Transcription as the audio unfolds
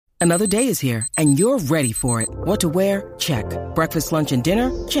Another day is here, and you're ready for it. What to wear? Check. Breakfast, lunch, and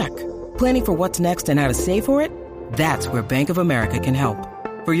dinner? Check. Planning for what's next and how to save for it? That's where Bank of America can help.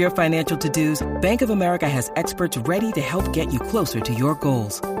 For your financial to-dos, Bank of America has experts ready to help get you closer to your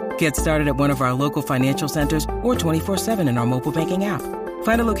goals. Get started at one of our local financial centers or 24/7 in our mobile banking app.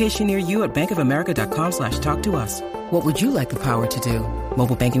 Find a location near you at bankofamerica.com/talktous. What would you like the power to do?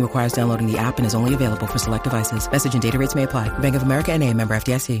 Mobile banking requires downloading the app and is only available for select devices. Message and data rates may apply. Bank of America N.A., member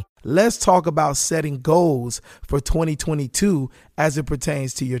FDIC. Let's talk about setting goals for 2022 as it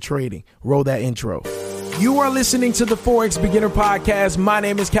pertains to your trading. Roll that intro. You are listening to the Forex Beginner Podcast. My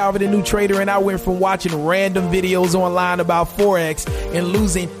name is Calvin, the New Trader, and I went from watching random videos online about Forex and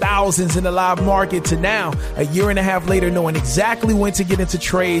losing thousands in the live market to now, a year and a half later, knowing exactly when to get into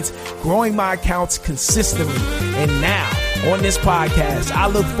trades, growing my accounts consistently. And now, on this podcast, I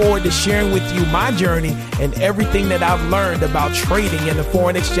look forward to sharing with you my journey and everything that I've learned about trading in the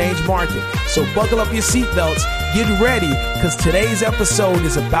foreign exchange market. So buckle up your seatbelts, get ready, because today's episode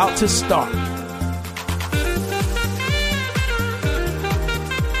is about to start.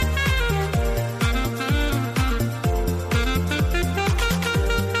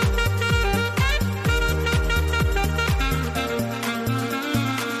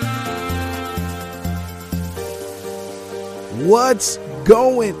 What's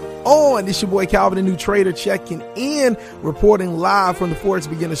going on? It's your boy Calvin, the New Trader, checking in, reporting live from the Forex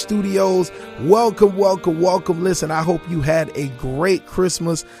Beginner Studios. Welcome. Listen, I hope you had a great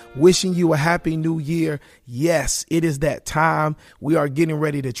Christmas. Wishing you a happy new year. Yes, it is that time. We are getting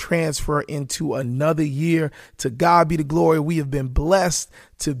ready to transfer into another year. To God be the glory. We have been blessed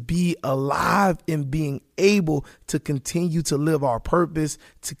to be alive and being able to continue to live our purpose,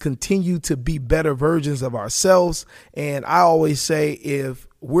 to continue to be better versions of ourselves. And I always say, if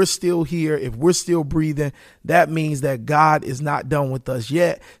we're still here, if we're still breathing, that means that God is not done with us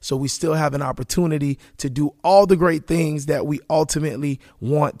yet. So we still have an opportunity to do all the great things that we ultimately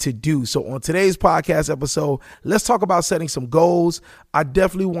want to do. So on today's podcast episode, let's talk about setting some goals. I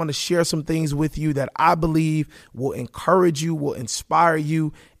definitely want to share some things with you that I believe will encourage you, will inspire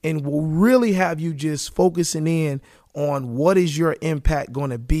you, and will really have you just focusing in on what is your impact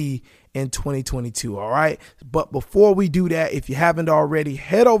going to be in 2022. All right. But before we do that, if you haven't already,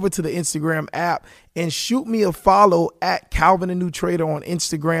 head over to the Instagram app and shoot me a follow at Calvin the New Trader on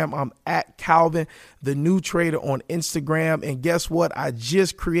Instagram. I'm at Calvin the New Trader on Instagram. And guess what? I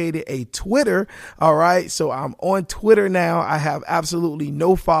just created a Twitter. All right. So I'm on Twitter now. I have absolutely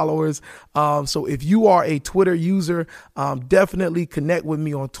no followers. So if you are a Twitter user, definitely connect with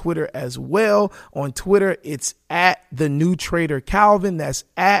me on Twitter as well. On Twitter, it's at the New Trader Calvin. That's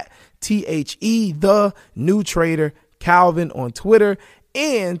at THE, the New Trader Calvin on Twitter.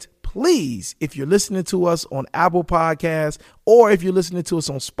 And please, if you're listening to us on Apple Podcasts or if you're listening to us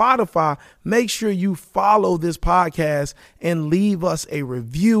on Spotify, make sure you follow this podcast and leave us a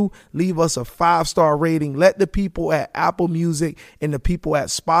review, leave us a 5-star rating. Let the people at Apple Music and the people at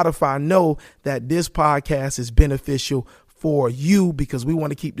Spotify know that this podcast is beneficial for you, because we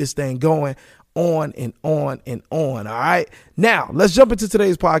want to keep this thing going on and on and on. All right. Now let's jump into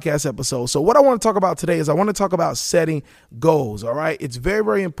today's podcast episode. So what I want to talk about today is I want to talk about setting goals. All right. It's very,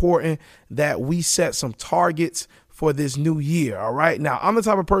 very important that we set some targets for this new year. All right. Now, I'm the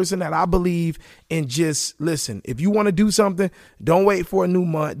type of person that I believe in just listen. If you want to do something, don't wait for a new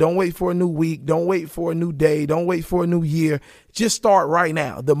month. Don't wait for a new week. Don't wait for a new day. Don't wait for a new year. Just start right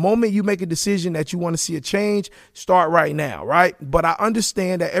now. The moment you make a decision that you want to see a change, start right now. Right. But I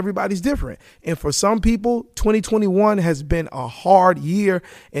understand that everybody's different. And for some people, 2021 has been a hard year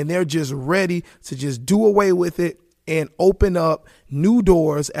and they're just ready to just do away with it and open up new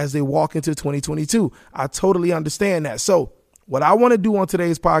doors as they walk into 2022. I totally understand that. So what I want to do on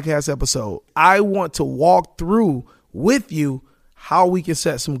today's podcast episode, I want to walk through with you how we can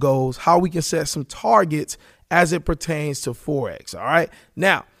set some goals, how we can set some targets as it pertains to Forex. All right.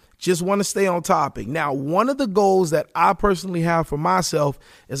 Now, just want to stay on topic. Now, one of the goals that I personally have for myself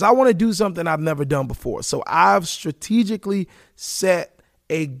is I want to do something I've never done before. So I've strategically set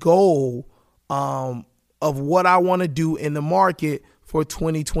a goal, of what I want to do in the market for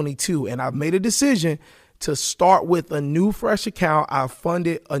 2022. And I've made a decision to start with a new fresh account. I've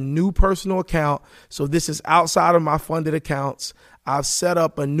funded a new personal account. So this is outside of my funded accounts. I've set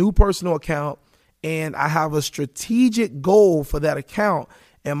up a new personal account and I have a strategic goal for that account.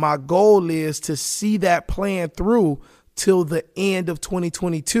 And my goal is to see that plan through till the end of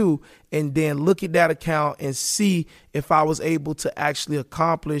 2022 and then look at that account and see if I was able to actually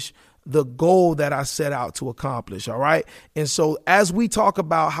accomplish the goal that I set out to accomplish. All right. And so as we talk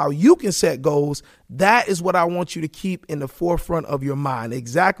about how you can set goals, that is what I want you to keep in the forefront of your mind.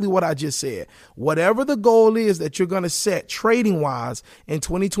 Exactly what I just said. Whatever the goal is that you're going to set trading wise in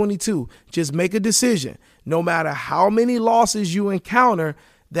 2022, just make a decision. No matter how many losses you encounter,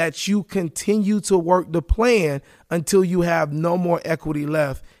 that you continue to work the plan until you have no more equity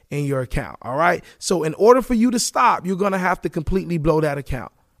left in your account. All right. So in order for you to stop, you're going to have to completely blow that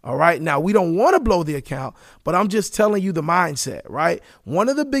account. All right. Now, we don't want to blow the account, but I'm just telling you the mindset, right? One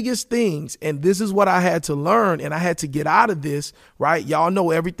of the biggest things, and this is what I had to learn and I had to get out of this, right? Y'all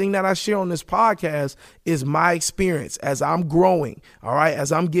know everything that I share on this podcast is my experience as I'm growing. All right.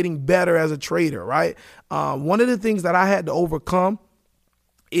 As I'm getting better as a trader, right? One of the things that I had to overcome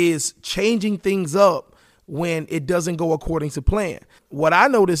is changing things up when it doesn't go according to plan. What I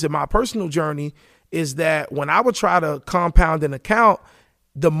noticed in my personal journey is that when I would try to compound an account,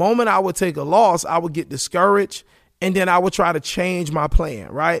 the moment I would take a loss, I would get discouraged, and then I would try to change my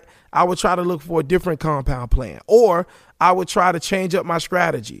plan, right? I would try to look for a different compound plan, or I would try to change up my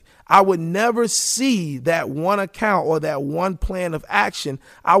strategy. I would never see that one account or that one plan of action.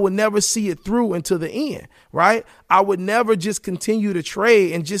 I would never see it through until the end, right? I would never just continue to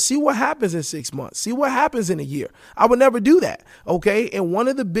trade and just see what happens in 6 months, see what happens in a year. I would never do that, okay? And one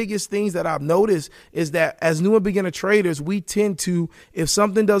of the biggest things that I've noticed is that as new and beginner traders, we tend to, if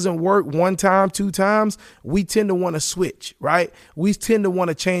something doesn't work one time, two times, we tend to want to switch, right? We tend to want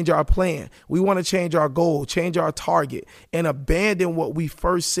to change our plan. We want to change our goal, change our target, and abandon what we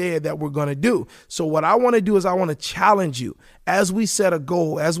first said that we're going to do. So what I want to do is I want to challenge you as we set a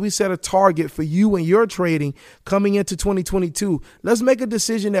goal, as we set a target for you and your trading coming into 2022. Let's make a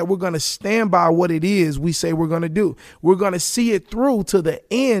decision that we're going to stand by what it is we say we're going to do. We're going to see it through to the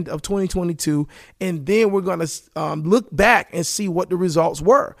end of 2022, and then we're going to look back and see what the results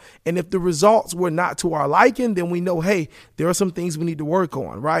were. And if the results were not to our liking, then we know, hey, there are some things we need to work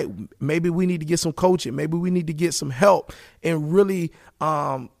on, right? Maybe we need to get some coaching. Maybe we need to get some help and really,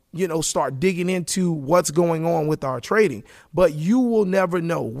 start digging into what's going on with our trading. But you will never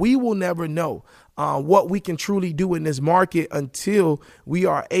know. We will never know what we can truly do in this market until we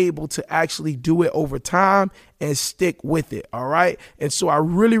are able to actually do it over time and stick with it. All right. And so I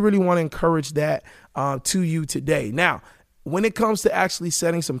really, really want to encourage that to you today. Now, when it comes to actually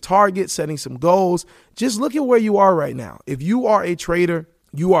setting some targets, setting some goals, just look at where you are right now. If you are a trader,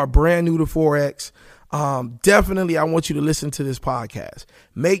 you are brand new to Forex, definitely I want you to listen to this podcast.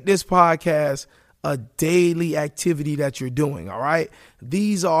 Make this podcast a daily activity that you're doing. All right.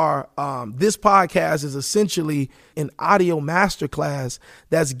 This podcast is essentially an audio masterclass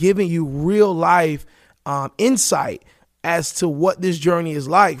that's giving you real life insight as to what this journey is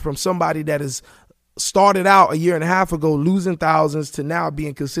like from somebody that is started out a year and a half ago losing thousands to now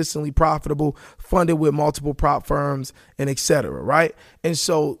being consistently profitable, funded with multiple prop firms and et cetera. Right. And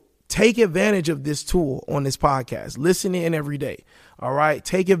so take advantage of this tool on this podcast. Listen in every day. All right.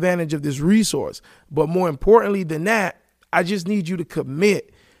 Take advantage of this resource. But more importantly than that, I just need you to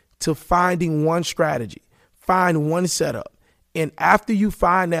commit to finding one strategy, find one setup. And after you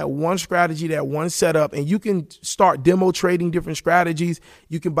find that one strategy, that one setup, and you can start demo trading different strategies,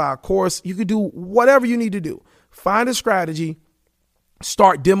 you can buy a course, you can do whatever you need to do. Find a strategy,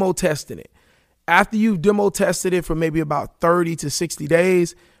 start demo testing it. After you've demo tested it for maybe about 30 to 60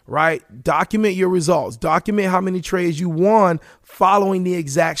 days, right? Document your results. Document how many trades you won following the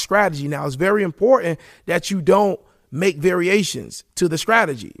exact strategy. Now, it's very important that you don't make variations to the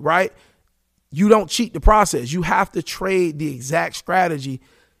strategy, right? You don't cheat the process. You have to trade the exact strategy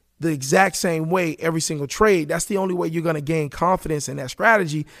the exact same way every single trade. That's the only way you're going to gain confidence in that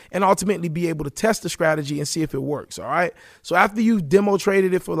strategy and ultimately be able to test the strategy and see if it works. All right. So after you've demo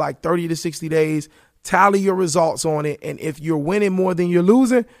traded it for like 30 to 60 days, tally your results on it. And if you're winning more than you're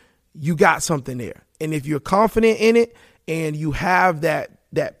losing, you got something there. And if you're confident in it and you have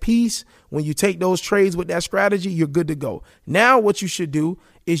that piece, when you take those trades with that strategy, you're good to go. Now, what you should do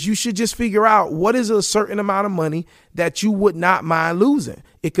is you should just figure out what is a certain amount of money that you would not mind losing.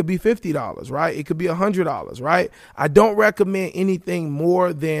 It could be $50, right? It could be $100, right? I don't recommend anything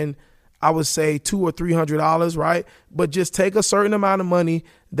more than, I would say, $200 or $300, right? But just take a certain amount of money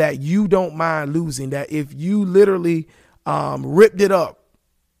that you don't mind losing, that if you literally ripped it up,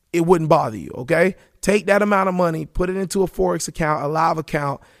 it wouldn't bother you, okay? Take that amount of money, put it into a Forex account, a live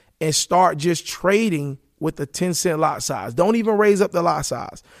account, and start just trading with a 10-cent lot size. Don't even raise up the lot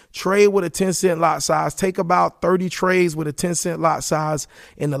size. Trade with a 10-cent lot size. Take about 30 trades with a 10-cent lot size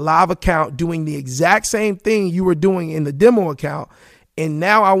in the live account, doing the exact same thing you were doing in the demo account, And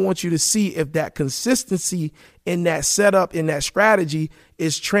now I want you to see if that consistency in that setup, in that strategy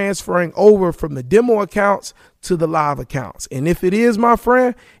is transferring over from the demo accounts to the live accounts. And if it is, my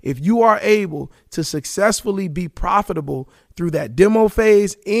friend, if you are able to successfully be profitable through that demo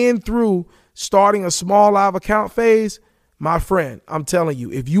phase and through starting a small live account phase, my friend, I'm telling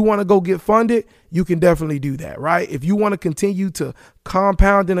you, if you want to go get funded, you can definitely do that, right? If you want to continue to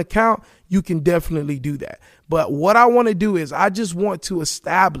compound an account, you can definitely do that. But what I want to do is I just want to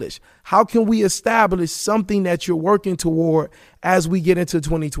establish, how can we establish something that you're working toward as we get into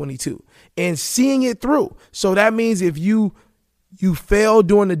 2022 and seeing it through. So that means if you fail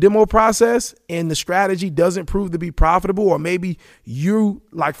during the demo process and the strategy doesn't prove to be profitable, or maybe you,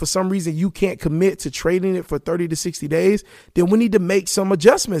 like, for some reason you can't commit to trading it for 30 to 60 days, then we need to make some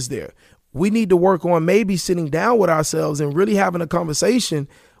adjustments there. We need to work on maybe sitting down with ourselves and really having a conversation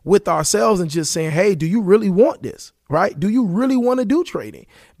with ourselves and just saying, hey, do you really want this? Right? Do you really want to do trading?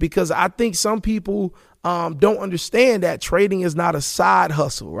 Because I think some people don't understand that trading is not a side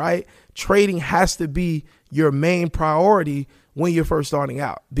hustle, right? Trading has to be your main priority when you're first starting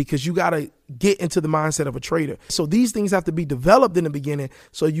out, because you got to get into the mindset of a trader. So these things have to be developed in the beginning,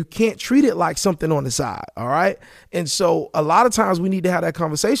 so you can't treat it like something on the side. All right. And so a lot of times we need to have that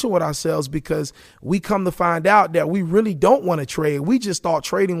conversation with ourselves, because we come to find out that we really don't want to trade. We just thought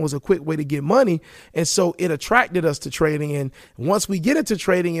trading was a quick way to get money. And so it attracted us to trading. And once we get into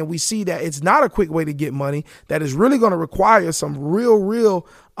trading and we see that it's not a quick way to get money, that is really going to require some real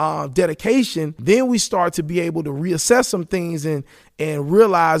dedication, then we start to be able to reassess some things and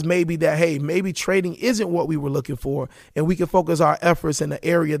realize maybe that, hey, maybe trading isn't what we were looking for, and we can focus our efforts in the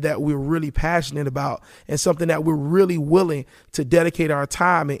area that we're really passionate about and something that we're really willing to dedicate our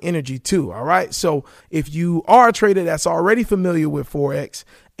time and energy to. All right. So if you are a trader that's already familiar with Forex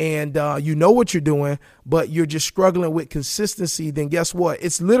and you know what you're doing, but you're just struggling with consistency, then guess what?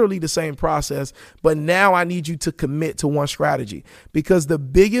 It's literally the same process. But now I need you to commit to one strategy, because the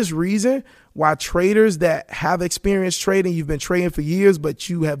biggest reason why traders that have experience trading, you've been trading for years, but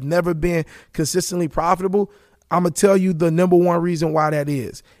you have never been consistently profitable, I'm going to tell you the number one reason why that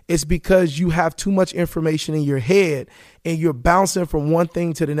is. It's because you have too much information in your head and you're bouncing from one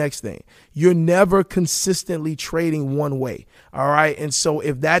thing to the next thing. You're never consistently trading one way. All right. And so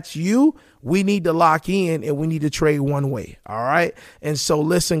if that's you, we need to lock in and we need to trade one way. All right. And so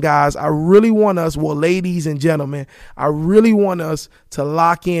listen, guys, I really want us, well, ladies and gentlemen, I really want us to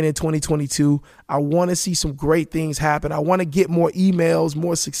lock in 2022. I want to see some great things happen. I want to get more emails,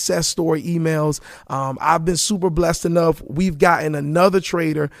 more success story emails. I've been super blessed enough. We've gotten another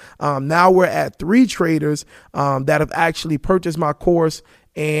trader. Now we're at 3 traders that have actually purchased my course.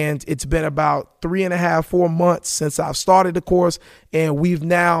 And it's been about 3.5, 4 months since I've started the course. And we've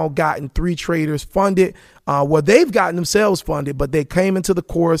now gotten 3 traders funded. Well, they've gotten themselves funded, but they came into the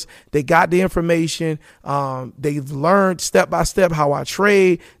course. They got the information. They've learned step by step how I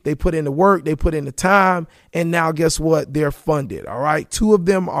trade. They put in the work. They put in the time. And now guess what? They're funded. All right. 2 of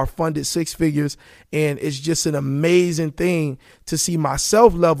them are funded 6 figures. And it's just an amazing thing to see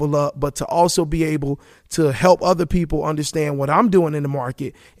myself level up, but to also be able to help other people understand what I'm doing in the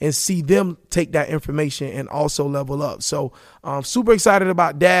market and see them take that information and also level up. So I'm super excited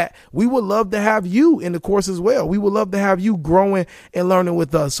about that. We would love to have you in the course as well. We would love to have you growing and learning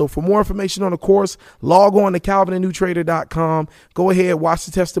with us. So for more information on the course, log on to calvinandnewtrader.com. Go ahead, watch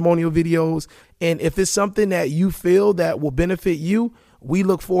the testimonial videos. And if it's something that you feel that will benefit you, we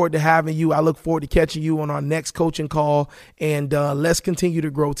look forward to having you. I look forward to catching you on our next coaching call, and let's continue to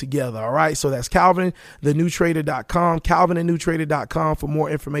grow together. All right. So that's calvinandnewtrader.com, calvinandnewtrader.com for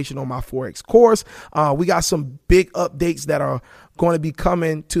more information on my Forex course. We got some big updates that are going to be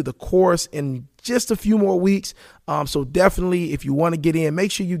coming to the course in just a few more weeks. So definitely, if you want to get in,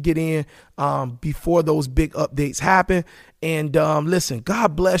 make sure you get in before those big updates happen. And listen,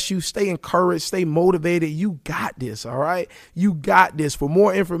 God bless you. Stay encouraged. Stay motivated. You got this. All right. You got this. For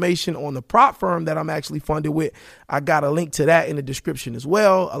more information on the prop firm that I'm actually funded with, I got a link to that in the description as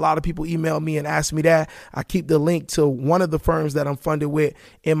well. A lot of people email me and ask me that. I keep the link to one of the firms that I'm funded with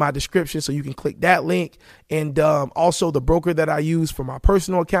in my description, so you can click that link. And also the broker that I use for my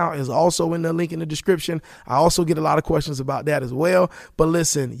personal account is also in the link in the description. I also get a lot of questions about that as well. But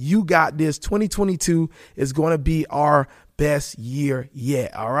listen, you got this. 2022 is going to be our best year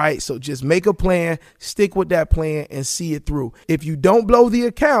yet. All right. So just make a plan, stick with that plan, and see it through. If you don't blow the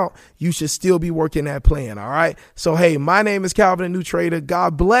account, you should still be working that plan. All right. So, hey, my name is Calvin, a new trader.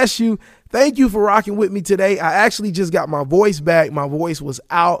 God bless you. Thank you for rocking with me today. I actually just got my voice back. My voice was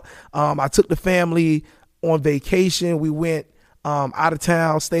out. I took the family on vacation. We went out of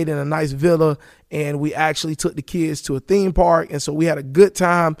town, stayed in a nice villa, and we actually took the kids to a theme park. And so we had a good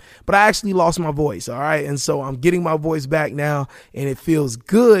time, but I actually lost my voice. All right. And so I'm getting my voice back now, and it feels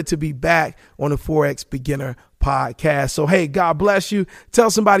good to be back on the Forex Beginner Podcast. So, hey, God bless you. Tell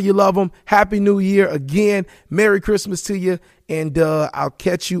somebody you love them. Happy New Year again. Merry Christmas to you. And I'll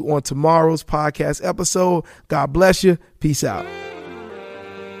catch you on tomorrow's podcast episode. God bless you. Peace out.